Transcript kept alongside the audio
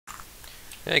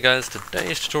Hey guys,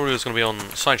 today's tutorial is going to be on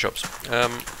sign shops.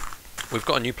 We've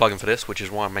got a new plugin for this, which is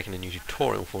why I'm making a new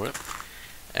tutorial for it.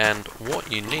 And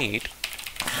what you need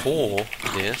for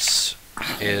this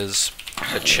is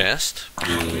a chest,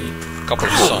 a couple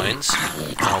of signs.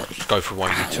 I'll go through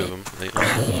why you need two of them later,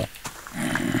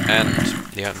 and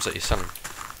the items that you're selling.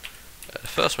 The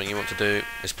first thing you want to do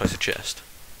is place a chest.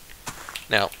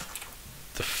 Now,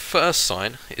 the first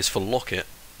sign is for Locket,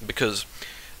 because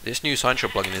this new sign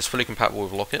shop plugin is fully compatible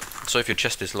with Locket. So if your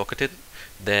chest is locketed,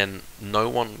 then no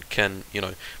one can,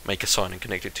 make a sign and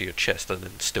connect it to your chest and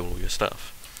then steal all your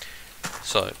stuff.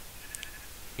 So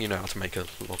you know how to make a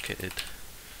locketed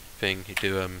thing. You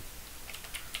do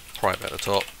private at the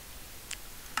top,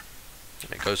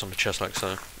 and it goes on the chest like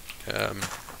so. And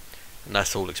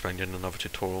that's all explained in another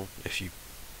tutorial if you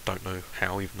don't know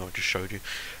how, even though I just showed you.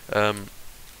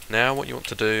 Now what you want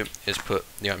to do is put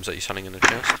the items that you're selling in the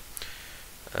chest.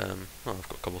 Well, I've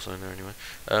got cobblestone there anyway.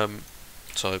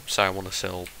 So say I want to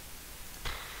sell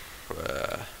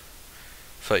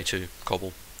 32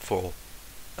 cobble for,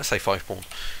 let's say, 5 pawn.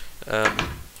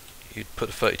 You'd put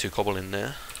the 32 cobble in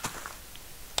there,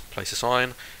 place a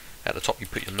sign. At the top you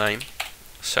put your name.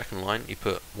 Second line you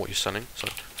put what you're selling, so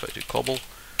 32 cobble.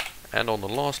 And on the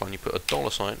last line you put a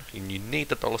 $sign, and you need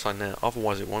the $sign there,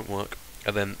 otherwise it won't work.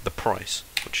 And then the price,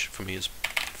 which for me is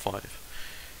 5.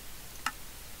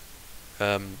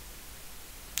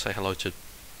 Say hello to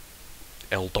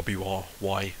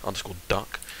LWRY underscore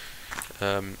duck.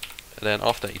 And then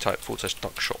after that you type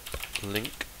 /duck shop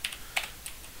link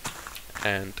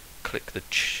and click the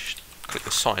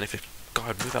sign. If it,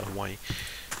 God, move out of the way,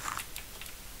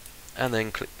 and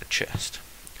then click the chest,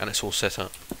 and it's all set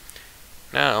up.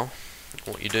 Now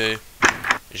what you do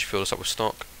is you fill this up with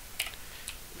stock.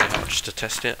 Now just to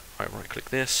test it, I right click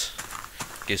this,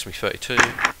 gives me 32,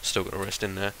 still got the rest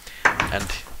in there. And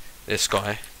this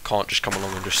guy can't just come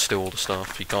along and just steal all the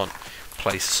stuff. He can't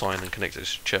place a sign and connect it to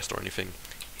his chest or anything.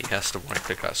 He has to right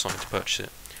click that sign to purchase it.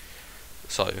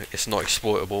 So it's not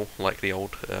exploitable like the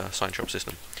old sign shop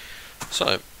system.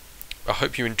 So I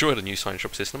hope you enjoy the new sign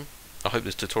shop system. I hope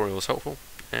this tutorial was helpful,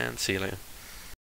 and see you later.